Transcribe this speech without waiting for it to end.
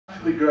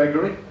Ashley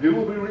Gregory, who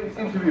will be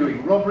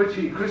interviewing Rob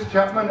Richie, Chris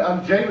Chapman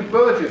and James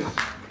Burgess.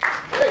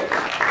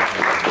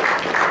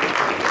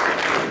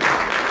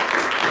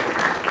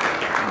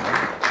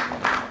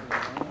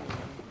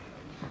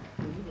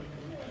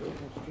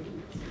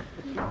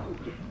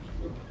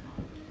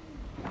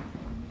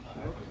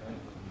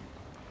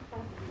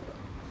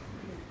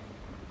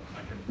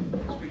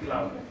 Speak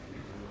loudly.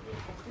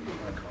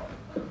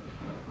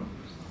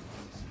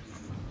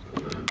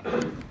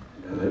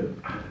 Hello.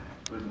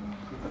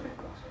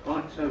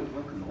 Right, so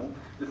welcome all,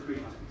 the three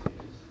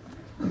musketeers.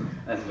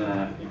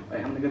 Are you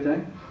having a good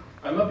day?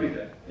 A lovely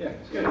day. Yeah,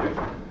 it's good.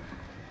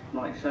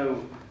 Right,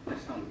 so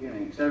let's start at the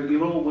beginning. So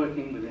you're all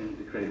working within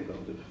the creative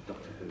world of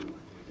Doctor Who,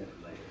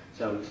 definitely.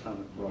 So let's start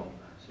with Rob.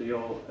 So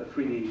you're a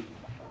 3D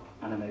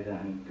animator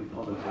and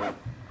compositor,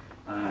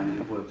 and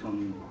you've worked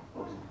on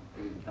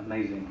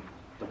amazing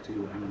Doctor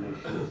Who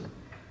animations,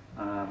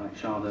 like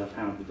Shada,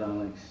 Power of the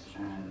Daleks,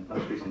 and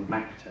most recently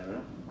Macra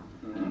Terror,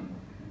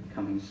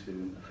 coming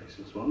soon, The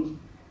Faceless Ones.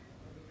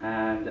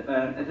 And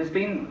there's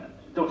been,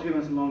 Doctor Who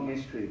has a long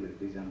history with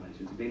these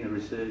animations. There's been a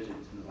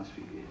resurgence in the last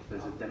few years.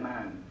 There's a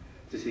demand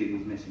to see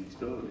these missing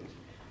stories.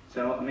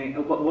 So, I mean,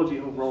 what do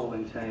your role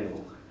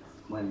entail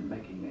when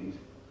making these?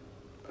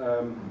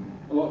 A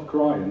lot of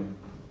crying,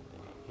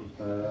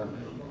 a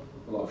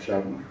lot of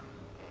shouting.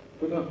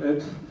 But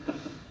no,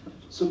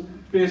 so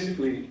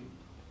basically,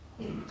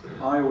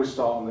 I always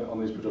start on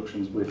these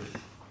productions with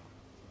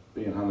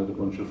being handed a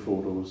bunch of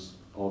photos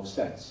of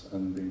sets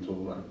and being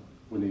told, right,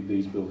 we need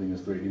these building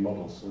as 3D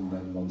models, and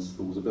then once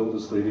those are built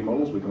as 3D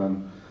models, we can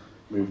then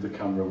move the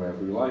camera wherever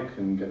we like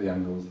and get the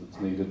angles that's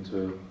needed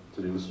to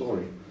do the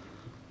story.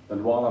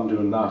 And while I'm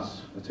doing that,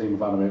 a team of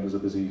animators are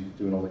busy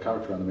doing all the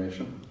character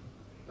animation,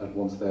 and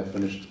once they're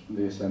finished,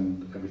 they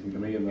send everything to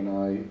me, and then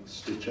I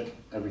stitch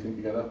everything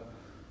together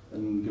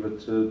and give it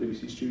to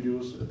BBC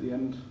Studios at the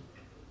end,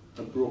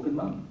 a broken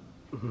man.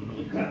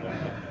 It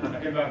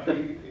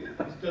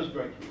does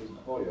break you, doesn't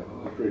it? Oh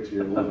yeah, it breaks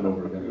you over and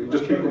over again. We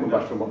just keep coming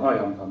back from what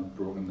I'm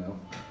broken now,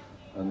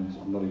 and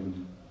I'm not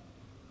even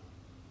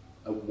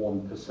a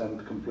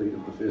 1% complete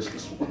of the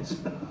Faceless Ones.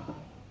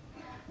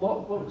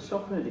 What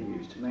software do you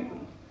use to make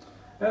them?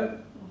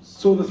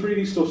 So the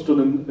 3D stuff's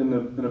done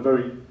in a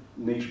very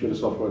niche bit of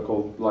software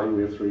called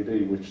Lightwave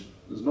 3D, which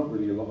there's not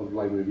really a lot of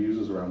Lightwave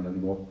users around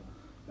anymore,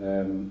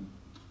 and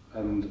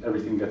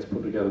everything gets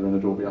put together in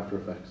Adobe After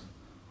Effects,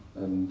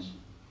 and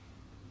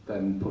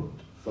then put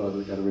further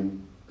together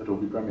in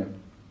Adobe Premiere.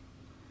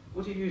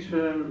 What do you use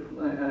for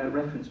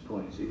reference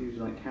points? Do you use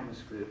like camera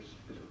scripts,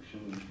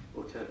 production,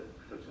 or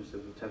production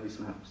stuff, or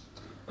telesnaps?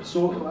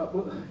 So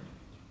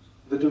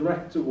the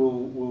director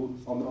will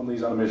on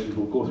these animations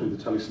will go through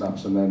the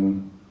telesnaps and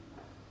then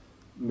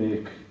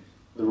make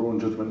their own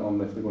judgment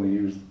on if they're going to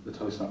use the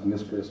telesnap in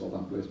this place or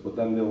that place. But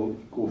then they'll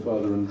go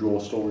further and draw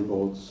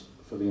storyboards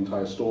for the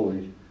entire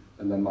story,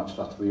 and then match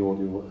that to the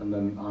audio, and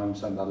then I'm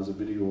sent that as a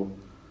video,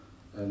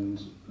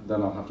 and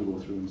then I'll have to go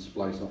through and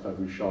splice off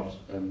every shot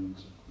and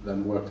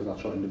then work to that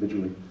shot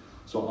individually.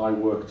 So I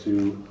work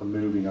to a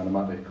moving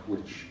animatic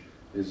which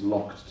is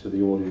locked to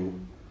the audio,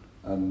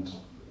 and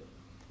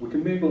we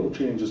can make little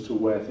changes to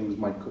where things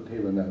might cut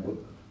here and there, but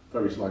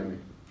very slightly.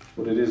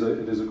 But it is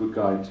a good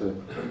guide to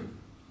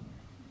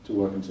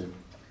work into.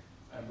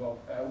 And Rob,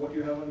 what do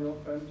you have on your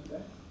phone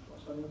today?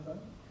 What's on your phone?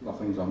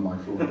 Nothing's on my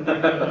phone.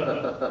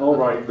 All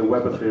right, the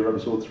Web Affair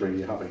episode 3.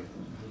 You happy?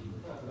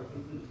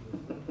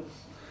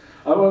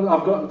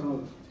 I've got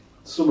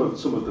some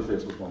of the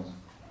Faceless Ones,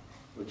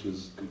 which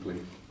is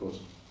complete, but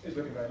It's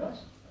looking very nice.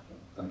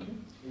 thank you.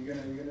 Are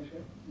you gonna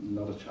share?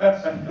 Not a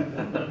chance,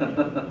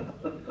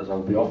 because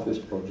I'll be off this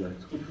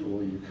project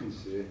before you can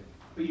see it.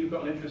 But you've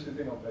got an interesting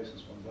thing on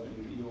Faceless Ones,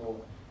 haven't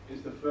you?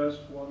 Is the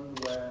first one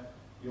where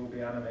you'll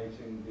be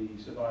animating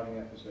the surviving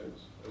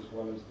episodes as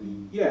well as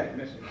the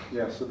missing?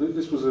 Yeah. So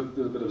this was a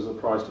bit of a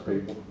surprise to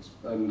people,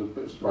 and a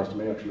bit of a surprise to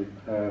me actually.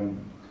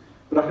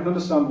 But I can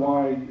understand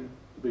why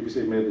the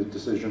BBC made the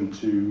decision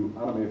to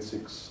animate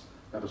 6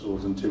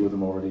 episodes and 2 of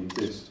them already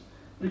exist,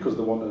 because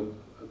they want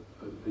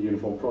a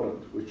uniform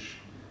product which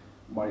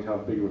might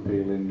have bigger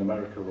appeal in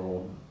America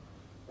or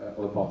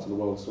other parts of the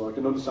world. So I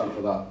can understand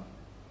for that.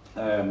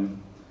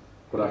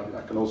 But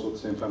I can also at the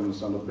same time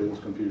understand other people's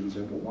confusion,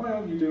 saying, well, why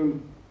aren't you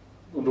doing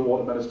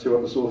Underwater Menace 2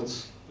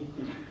 episodes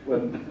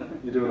when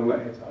you're doing a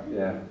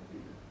yeah,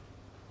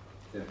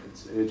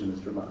 it's aging us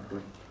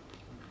dramatically.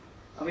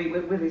 I mean,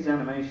 with these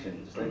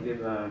animations, they give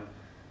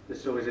the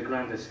stories a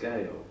grander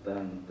scale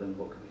than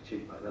what can be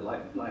achieved by that.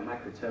 Like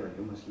Macra Terror,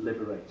 you almost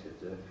liberated,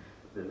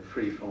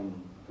 free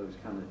from those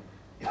kind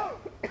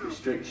of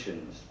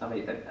restrictions. I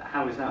mean,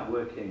 how is that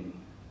working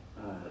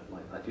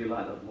like that? Do you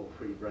like that more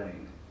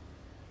free-brained?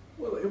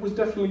 Well, it was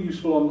definitely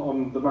useful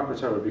on the Macra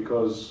Terror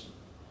because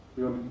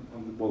the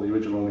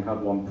original only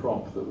had one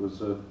prop that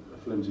was a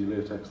flimsy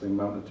latex thing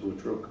mounted to a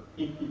truck.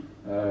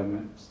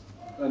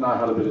 And I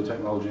had a bit of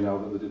technology now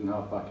that they didn't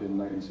have back in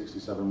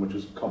 1967, which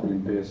is copy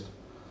and paste.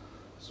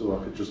 So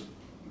I could just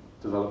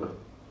develop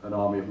an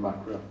army of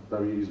Macra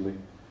very easily.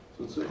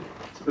 So it's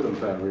a bit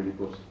unfair really,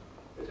 but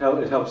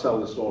it helps sell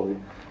the story.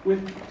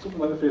 With something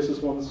like the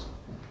Faceless Ones,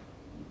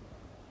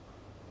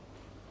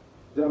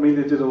 I mean,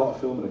 they did a lot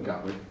of filming at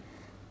Gatwick,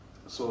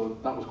 so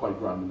that was quite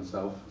grand in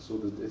itself.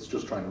 So it's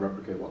just trying to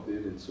replicate what they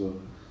did, so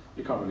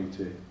you can't really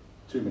take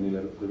too many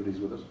liberties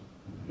with it.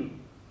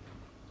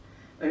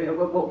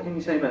 What can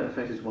you say about the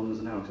Faceless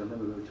Ones now? Because I know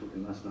we were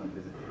talking last night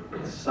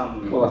with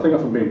some... Well, I think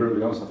if I'm being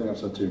brutally honest, I think I've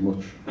said too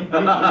much.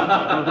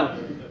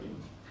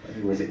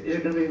 Anyway. Is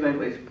it going to be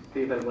available,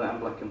 in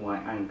black and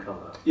white and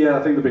colour? Yeah,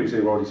 I think the BBC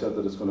have already said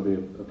that it's going to be a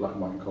black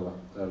and white and colour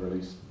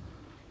release.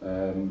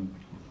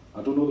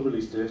 I don't know the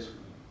release date.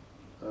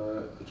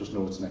 I just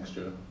know it's next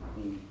year.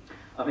 Mm.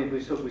 I mean,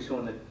 we saw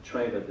in the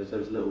trailer there's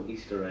those little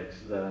Easter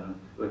eggs there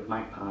with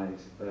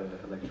magpies,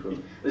 electrical.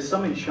 There's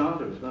some in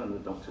Sharda as well in the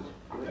Doctor's.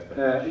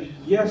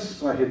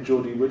 Yes, I hit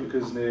Jodie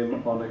Whittaker's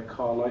name on a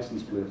car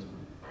licence plate.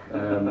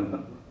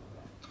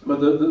 But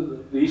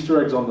the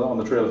Easter eggs on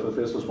the trailer for the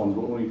Faceless Ones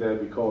were only there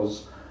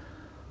because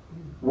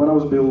when I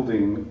was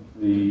building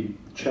the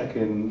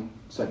check-in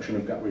section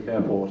of Gatwick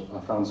Airport, I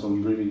found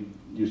some really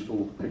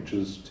useful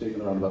pictures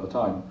taken around about the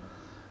time.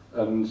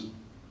 And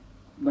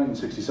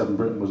 1967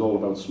 Britain was all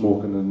about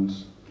smoking and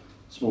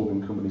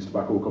smoking companies,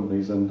 tobacco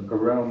companies, and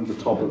around the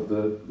top of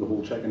the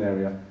whole check-in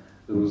area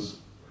there was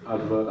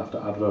advert after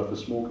advert for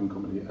smoking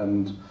company,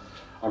 and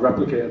I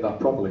replicated that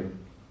properly.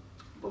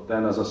 But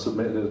then as I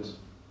submitted it,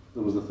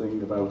 there was the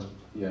thing about,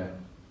 yeah,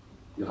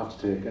 you'll have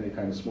to take any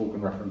kind of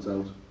smoking reference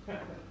out.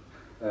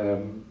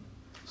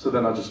 So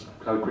then I just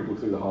had a quick look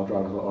through the hard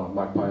drive. I thought, oh,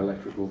 Magpie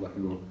Electricals, that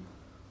can go.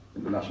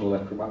 International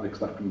Electromatics,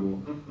 that can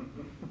go.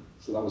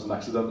 So that was an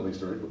accidental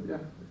Easter egg, but yeah.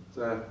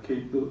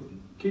 Keep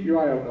your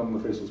eye out on the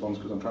Faceless Ones,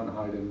 because I'm trying to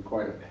hide in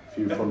quite a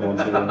few fun ones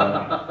here and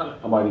there.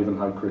 I might even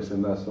hide Chris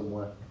in there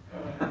somewhere.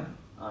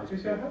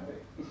 She's so happy.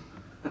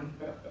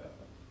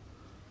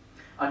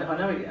 I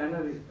know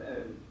these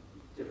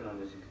different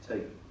ideas could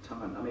take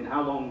time. I mean,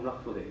 how long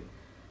roughly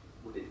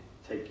would it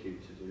take you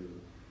to do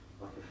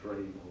like a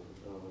frame or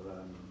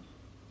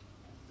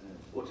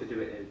to do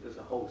it as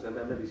a whole? So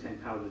they're maybe saying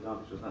Power of the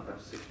Dark, was that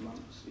about 6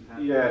 months?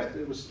 Yeah,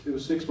 it was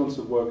 6 months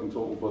of work in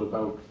total, but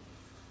about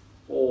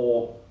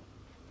 4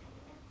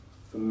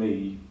 for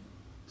me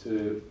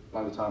to,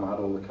 by the time I had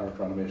all the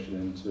character animation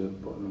in, to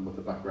putting them with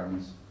the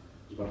backgrounds.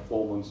 It was about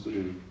 4 months to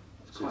do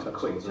 6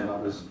 episodes, and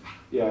that was,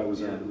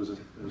 it was a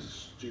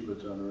stupid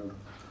turnaround.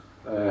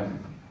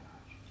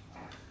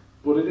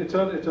 But it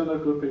turned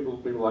out good.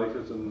 People liked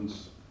it, and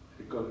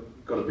it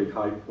got a big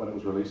hype when it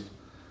was released.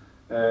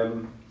 I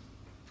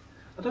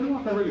don't know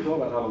if I really thought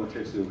about how long it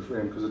takes to do a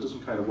frame, because it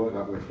doesn't kind of work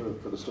that way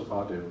for the stuff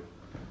I do,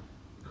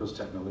 because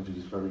technology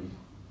is very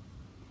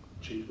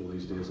cheap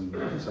these days in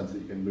the sense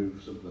that you can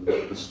move something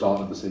at the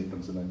start of the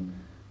sequence and then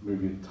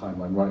move your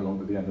timeline right along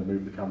to the end and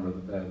move the camera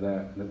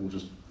there, and it will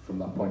just, from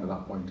that point to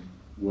that point,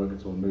 work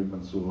its own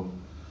movement. So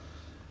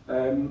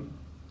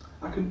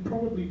I can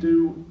probably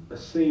do a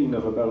scene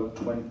of about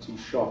 20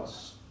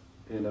 shots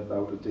in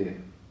about a day.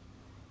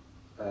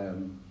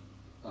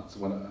 That's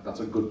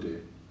a good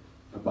day.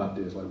 A bad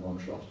day is like 1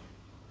 shot.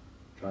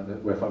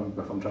 If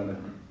I'm trying to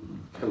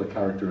kill a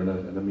character in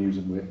an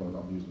amusing way, well,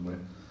 not amusing way,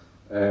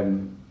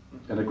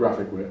 in a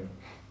graphic way,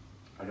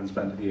 I can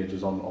spend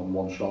ages on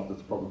 1 shot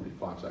that's probably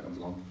 5 seconds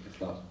long, if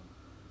that.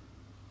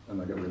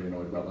 And I get really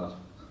annoyed about that.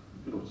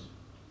 But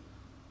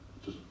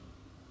just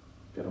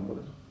get on with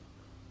it.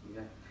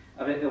 Yeah.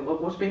 I mean,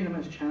 what's been the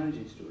most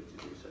challenging story to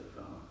do so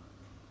far?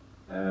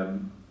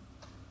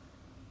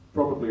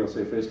 Probably I'll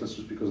say Faceless,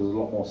 just because there's a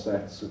lot more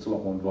sets, it's a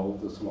lot more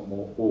involved, it's a lot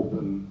more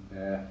open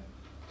air.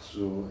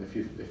 So if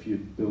you're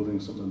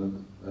building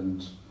something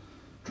and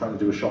trying to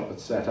do a shot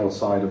that's set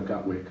outside of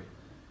Gatwick,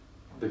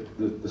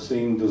 the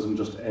scene doesn't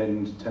just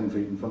end 10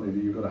 feet in front of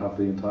you. You've got to have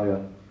the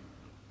entire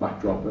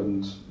backdrop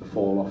and the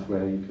fall off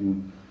where you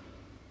can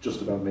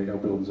just about make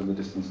out buildings in the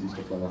distance and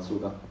stuff like that. So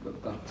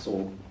that's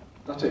all.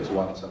 That takes a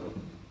while to set up,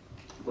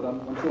 but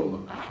I'm sure it'll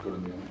look good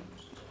in the end.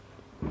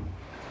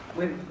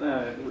 With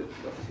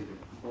obviously the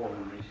 4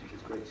 animations,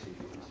 it's great to see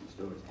interesting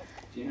stories.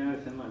 Do you know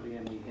if there might be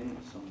any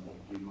hints on what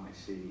we might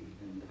see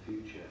in the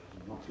future,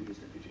 not too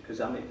distant future? Because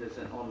I mean, there's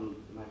an on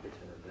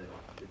Magneto that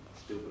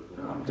still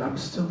before. I'm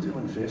still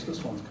doing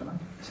Faceless Ones. Can I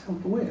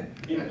help away?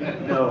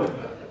 No.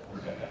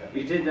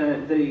 You did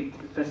the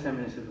first 10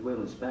 minutes of The Wheel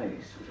in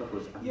Space, which I thought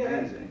was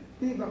amazing.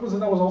 Yeah, that was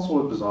also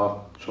a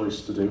bizarre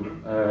choice to do,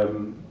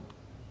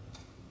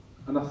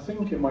 and I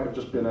think it might have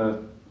just been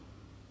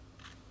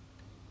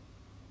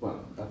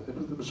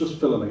it was just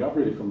filling a gap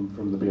really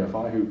from the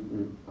BFI,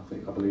 who I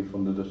believe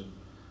funded it,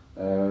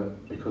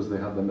 because they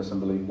had the Miss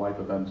and Believe Wipe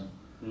event,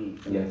 and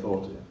they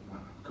thought,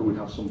 could we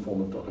have some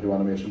form of Doctor Who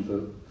animation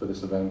for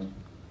this event?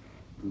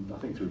 And I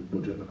think through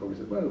budget they probably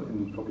said, well, we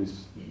can probably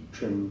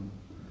trim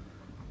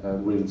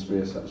Wheel in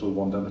Space episode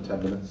 1 down to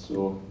 10 minutes,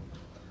 so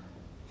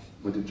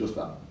we did just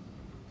that.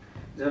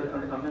 I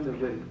remember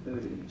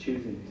when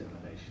choosing these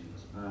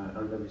animations, I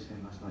remember you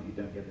saying last night you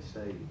don't get a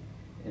say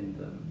in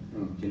them.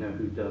 Do you know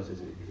who does?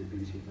 Is it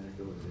BBC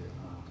America or is it?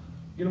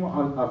 You know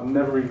what? I've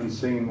never even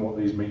seen what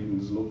these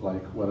meetings look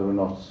like. Whether or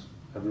not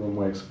everyone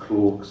wears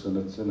cloaks and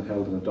it's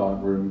held in a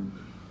dark room.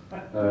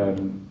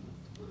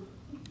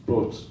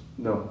 But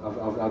no,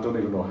 I don't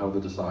even know how they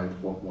decide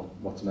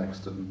what's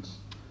next, and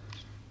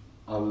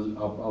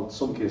I'll in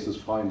some cases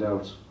find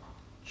out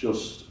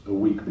just a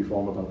week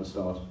before I'm about to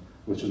start,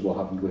 which is what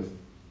happened with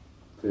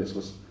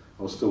Faceless.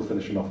 I was still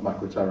finishing off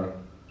Macro Terror,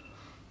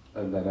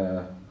 and then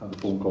had the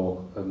phone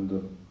call,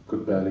 and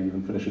could barely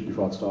even finish it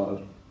before it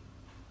started.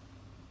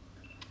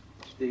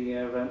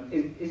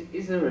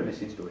 Is there a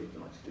missing story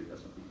you'd like to do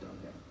that's not been done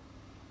yet?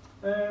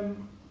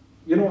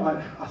 You know,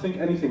 I think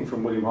anything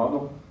from William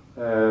Hartnell,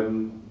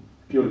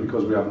 purely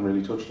because we haven't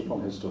really touched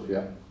upon his stuff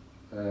yet.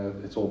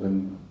 It's all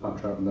been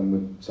backed out and then we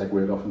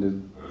segued off and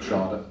did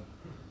Charlotte.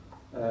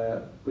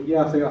 But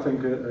yeah, I think I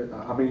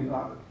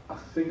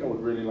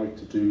would really like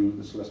to do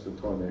the Celestial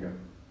Toymaker.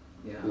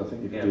 Yeah. Because I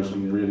think you can do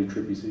some really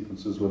trippy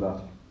sequences with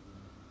that.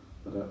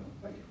 But,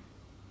 Thank you.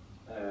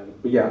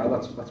 but yeah,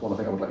 that's one I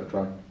think I would like to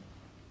try.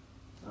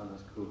 Oh,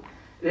 that's cool.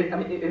 I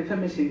mean, if a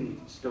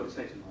missing story,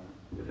 say tomorrow,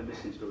 if a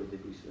missing story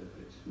did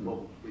resurface,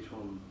 which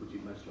one would you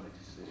most like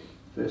to see?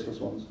 Faceless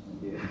ones.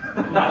 Yeah.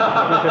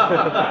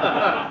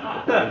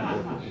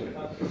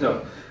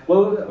 So,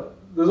 well,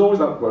 there's always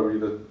that worry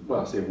that,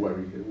 well, I say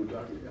worry, it would,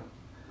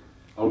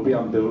 I would be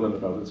ambivalent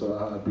about it, so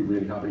I'd be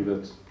really happy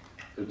that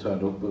it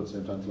turned up, but at the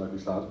same time slightly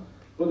sad.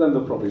 But then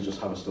they'll probably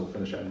just have us still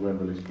finish it anyway and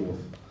release both.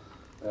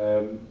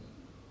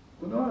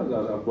 But no,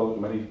 I'd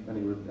welcome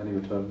any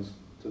returns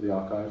to the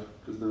archive,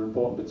 because they're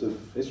important bits of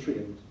history.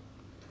 And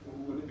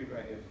Wouldn't it be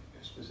great if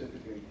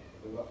specifically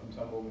the rough and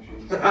tumble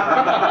machines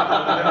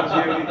that was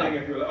the only thing,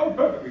 if you were like, oh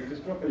perfect, we can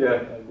just drop it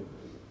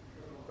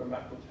from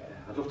backwards.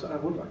 I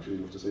would actually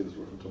love to see this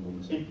rough and tumble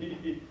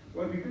machine.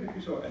 Well, it'd be good if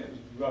you saw it and it was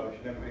rubbish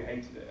and everybody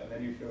hated it, and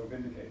then you feel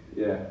vindicated.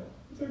 Yeah.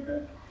 It's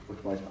okay.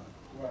 Which might happen.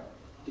 Right.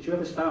 Did you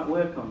ever start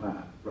work on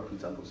that rough and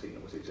tumble scene,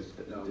 or was it just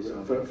No,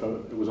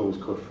 it was always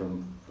cut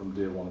from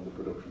day one of the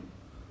production.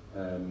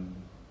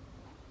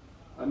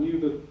 I knew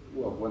that,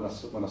 well, when I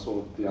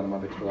saw the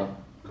animatics for that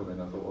come in,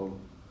 I thought, well,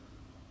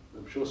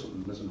 I'm sure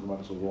something's missing from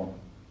episode 1.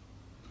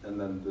 And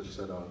then they just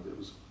said, oh, it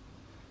was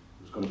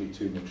going to be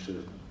too much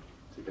to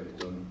get it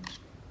done,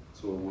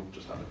 so we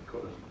just had to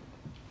cut it,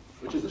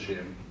 which is a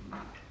shame.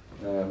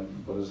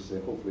 But as I say,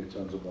 hopefully it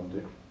turns up one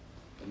day,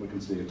 and we can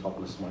see a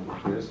topless smiley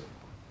face.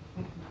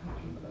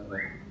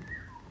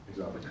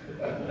 Exactly.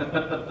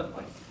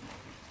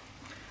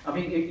 I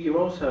mean, you're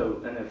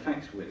also an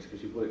effects whiz,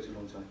 because you've worked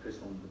alongside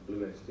Chris on the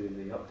Blu-rays doing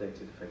the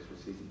updated effects for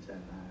season 10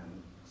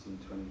 and season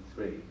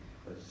 23,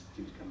 that's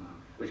due to come out,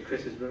 which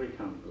Chris is very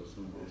kind of got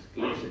some of the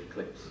exclusive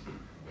clips to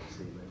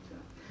see later.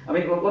 I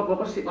mean,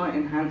 what's it like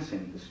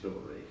enhancing the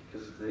story?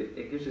 Because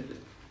it gives it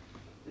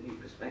a new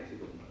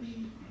perspective almost.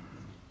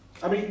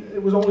 I mean,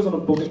 it was always on a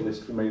bucket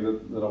list for me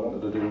that I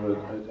wanted to do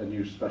a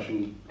new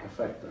special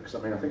effect. Because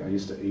I mean, I think I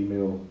used to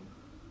email,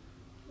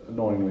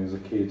 annoyingly as a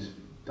kid,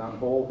 Dan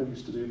Hall, who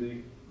used to do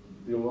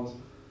the old ones.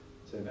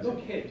 As a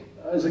kid?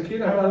 As a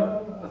kid,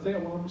 I think I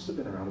must have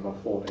been around about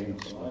 14 or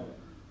something.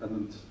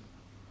 And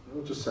I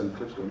would just send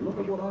clips going, look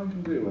at what I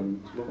can do,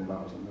 and looking back,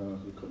 I was like, no,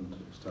 you couldn't,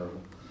 it was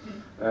terrible.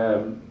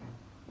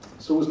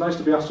 So it was nice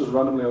to be asked just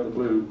randomly out of the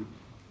blue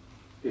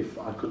if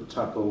I could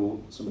tackle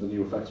some of the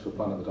new effects for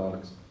Planet of the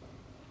Daleks.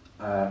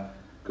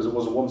 Because it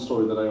was one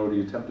story that I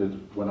already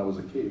attempted when I was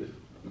a kid,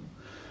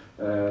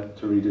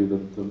 to redo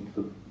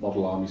the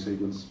model army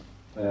sequence.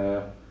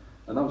 And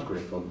that was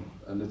great fun.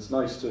 And it's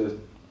nice to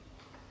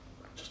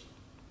just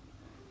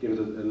give it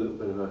a little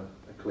bit of a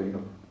clean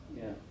up.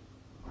 Yeah.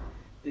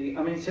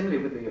 I mean,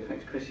 similarly with the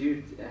effects, Chris,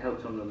 you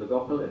helped on the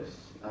Logopolis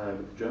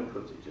with the drone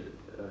footage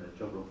at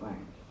Joggerel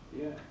Bank.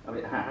 Yeah. I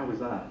mean, how was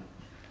that?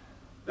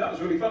 That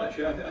was really fun,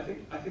 actually.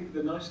 I think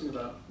the nice thing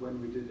about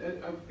when we did,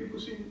 have people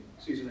seen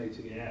season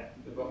 18? Yeah.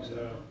 The box set.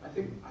 I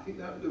think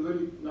that the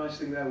really nice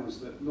thing there was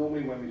that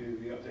normally when we do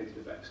the updated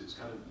effects, it's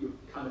kind of, you're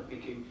kind of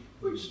picking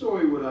which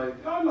story would I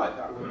like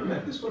that one.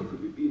 This one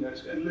could be, you know,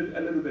 it's a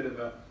little bit of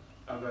a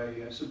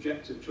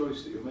subjective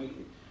choice that you're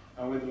making.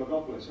 And with the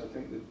Logopolis, I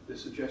think that the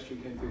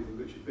suggestion came through from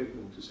Richard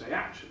Bignell to say,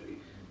 actually,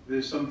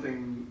 there's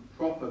something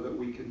proper that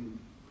we can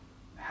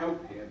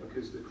help here,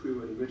 because the crew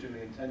had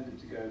originally intended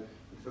to go and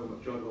film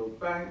at Joggerel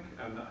Bank,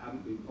 and that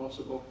hadn't been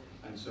possible,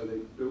 and so they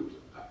built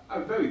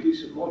a very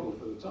decent model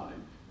for the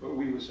time, but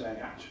we were saying,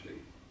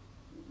 actually,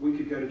 we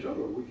could go to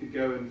Joggerel, we could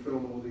go and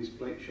film all these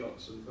plate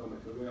shots and film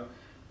it for real.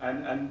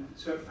 And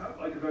so it felt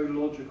like a very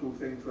logical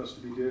thing for us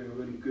to be doing, a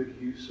really good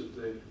use of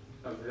the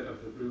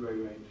Blu-ray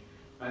range.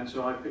 And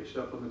so I pitched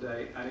up on the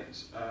day, and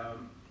it's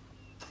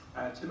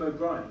Tim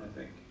O'Brien, I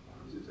think.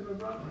 Is it Tim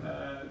O'Brien?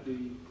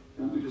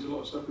 Who does a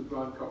lot of stuff with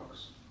Brian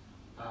Cox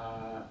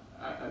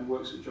and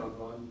works at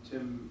Joggerel. And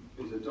Tim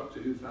is a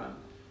Doctor Who fan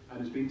and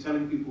has been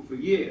telling people for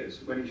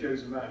years, when he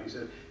shows them around, he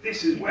said,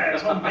 "This is where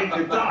Tom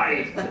Baker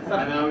died."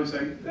 And I was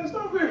saying, that's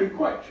not really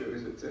quite true,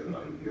 is it, Tim?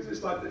 Like, because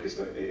it's like, it's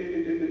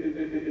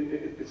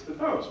the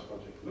Faros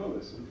project and all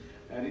this.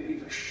 And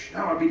he's like, "Shh,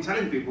 no, I've been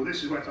telling people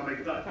this is where Tom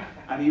Baker died."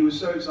 And he was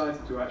so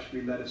excited to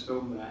actually let us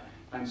film that.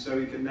 And so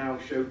he can now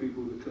show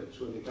people the clips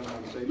when they come out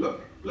and say,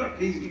 look,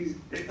 he's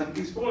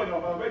falling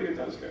off our radio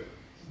telescope.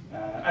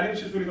 And it was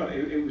just really fun.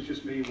 It was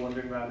just me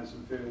wandering around in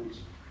some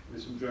fields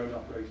with some drone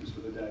operators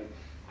for the day,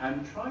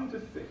 and trying to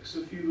fix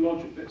a few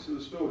logic bits of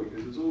the story,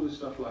 because there's all this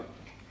stuff like,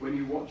 when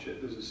you watch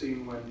it, there's a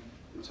scene when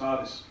the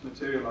TARDIS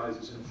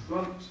materialises in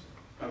front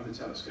of the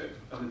telescope,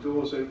 and the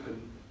doors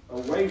open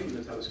away from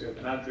the telescope,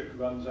 and Adric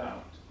runs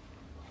out,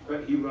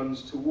 but he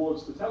runs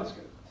towards the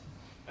telescope.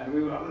 And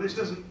we were like, well, this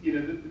doesn't, you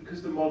know,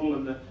 because the model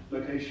and the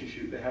location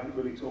shoot, they haven't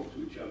really talked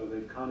to each other,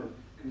 they've kind of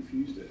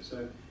confused it.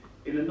 So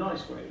in a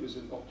nice way, it was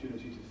an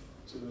opportunity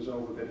to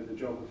resolve a bit of the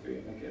geography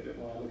and make it a bit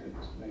more elegant,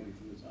 maybe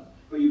from the time.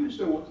 But you can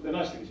still watch, the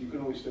nice thing is you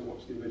can always still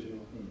watch the original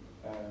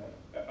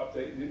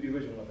update, the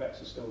original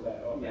effects are still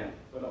there, aren't they?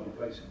 We're not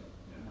replacing them.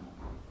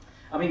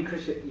 I mean,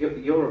 Chris,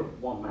 you're a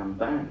one-man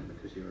band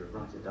because you're a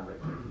writer,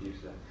 director, and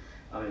producer.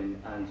 I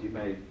mean, and you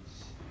made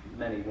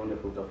many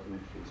wonderful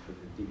documentaries for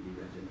the DVD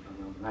region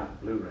and now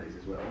Blu-rays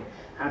as well.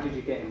 How did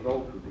you get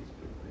involved with these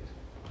Blu-rays?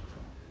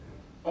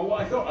 Oh, well,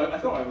 I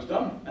thought I was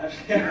done.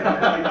 Actually,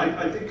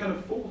 I did kind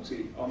of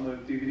 40 on the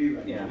DVD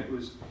range, and it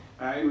was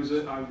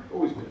I've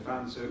always been a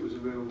fan, so it was a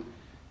real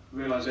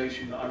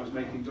realization that I was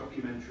making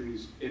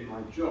documentaries in my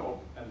job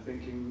and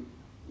thinking,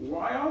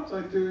 why aren't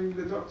I doing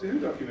the Doctor Who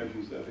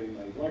documentaries that are being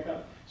made? Why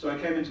can't? So I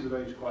came into the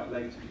range quite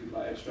late, and people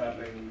like Ed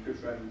Stradling and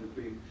Chris Redmond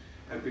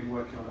had been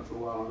working on it for a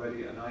while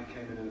already, and I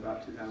came in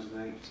about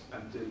 2008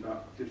 and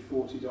did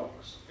 40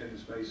 docs in the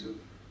space of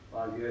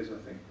 5 years, I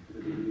think, for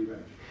the DVD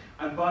range.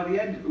 And by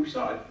the end, we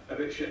started a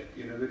bit shit.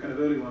 You know, the kind of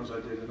early ones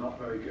I did are not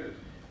very good,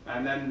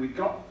 and then we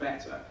got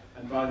better.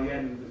 And by the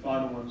end, the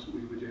final ones that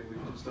we were doing, we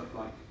did stuff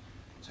like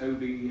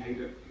Toby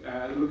Haydock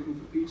looking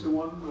for Peter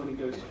one when he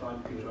goes to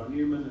find Peter R.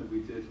 Newman, and we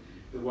did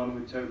the one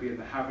with Toby and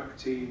the Havoc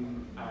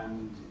team,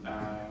 and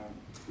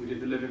we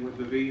did the Living with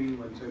Levine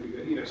when Toby,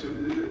 you know, so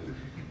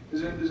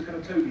there's a kind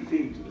of Toby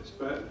theme to this,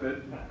 but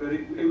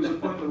it was a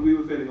point where we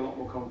were feeling a lot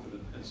more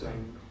confident and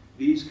saying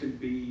these can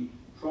be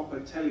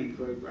proper telly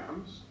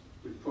programs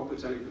with proper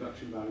telly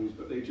production values,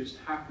 but they just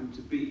happen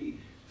to be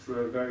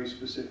for a very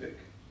specific,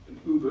 an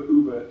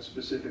uber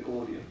specific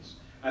audience.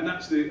 And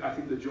that's I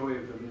think the joy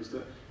of them is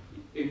that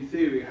in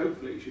theory,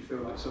 hopefully it should feel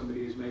like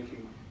somebody is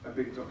making a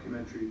big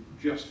documentary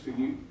just for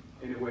you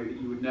in a way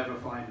that you would never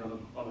find on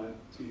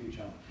a TV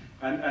channel.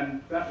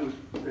 And that was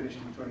finished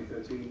in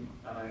 2013,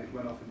 and I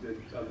went off and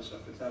did other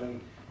stuff for telly.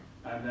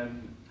 And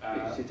then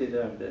you did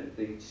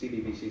the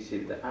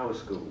CBBC, the Hour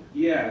School.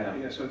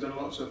 Yeah, so I've done a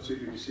lot of stuff for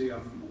CBBC.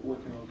 I'm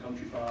working on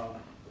Country File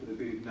for the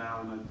Beat now,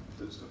 and I've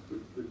done stuff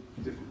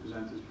with different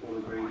presenters,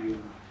 Paula Grady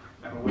and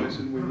Emma Willis,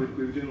 and we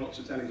were doing lots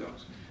of telly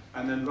docs.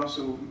 And then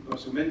Russell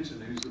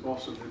Minton, who's the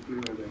boss of the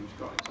Blu-ray range,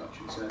 got in touch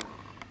and said,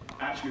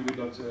 actually, we'd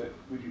love to,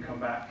 would you come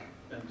back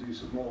and do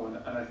some more?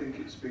 And I think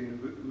it's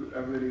been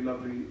a really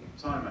lovely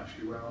time,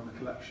 actually, where on the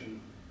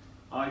collection,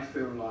 I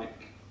feel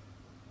like,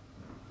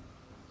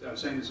 I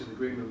was saying this in the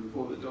green room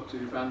before, that Doctor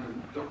Who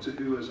fandom, Doctor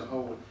Who as a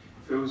whole,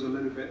 feels a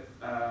little bit,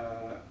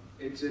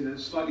 it's in a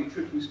slightly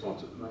tricky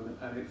spot at the moment,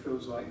 and it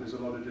feels like there's a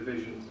lot of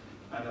division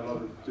and a lot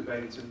of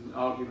debate and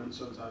argument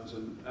sometimes,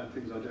 and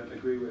things I don't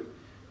agree with.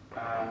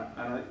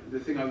 The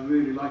thing I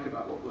really like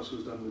about what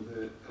Russell's done with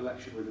the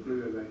collection, with the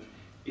Blu-ray range,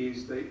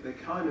 is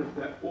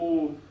they're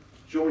all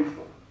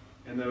joyful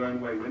in their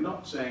own way. We're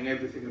not saying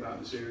everything about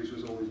the series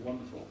was always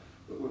wonderful,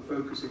 but we're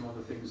focusing on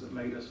the things that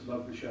made us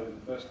love the show in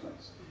the first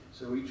place.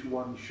 So each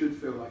one should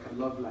feel like a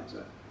love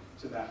letter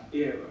to that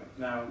era.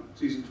 Now,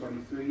 season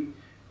 23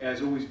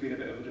 has always been a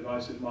bit of a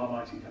divisive,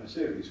 Marmitey kind of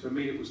series. For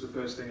me, it was the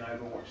first thing I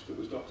ever watched that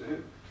was Doctor Who.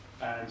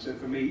 And so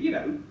for me, you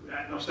know,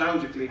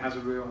 nostalgically has a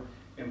real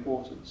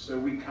importance. So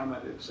we come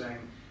at it saying,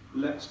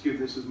 let's give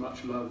this as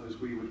much love as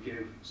we would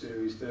give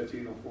series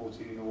 13 or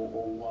 14 or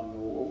 1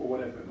 or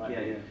whatever it might be.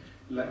 Yeah.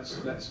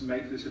 Let's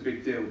make this a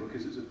big deal,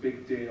 because it's a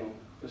big deal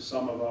for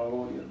some of our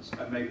audience,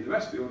 and maybe the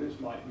rest of the audience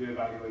might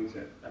reevaluate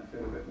it and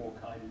feel a bit more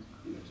kind,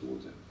 you know,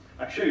 towards it.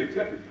 I can show you a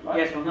clip if you like.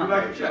 Yes, well,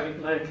 like a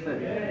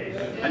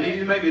clip. I need you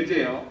to make me a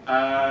deal,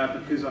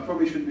 because I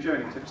probably shouldn't be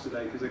showing any clips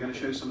today, because they're going to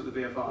show some at the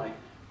BFI.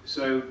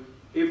 So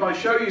if I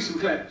show you some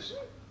clips,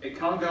 it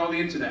can't go on the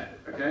internet,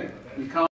 okay? You can't.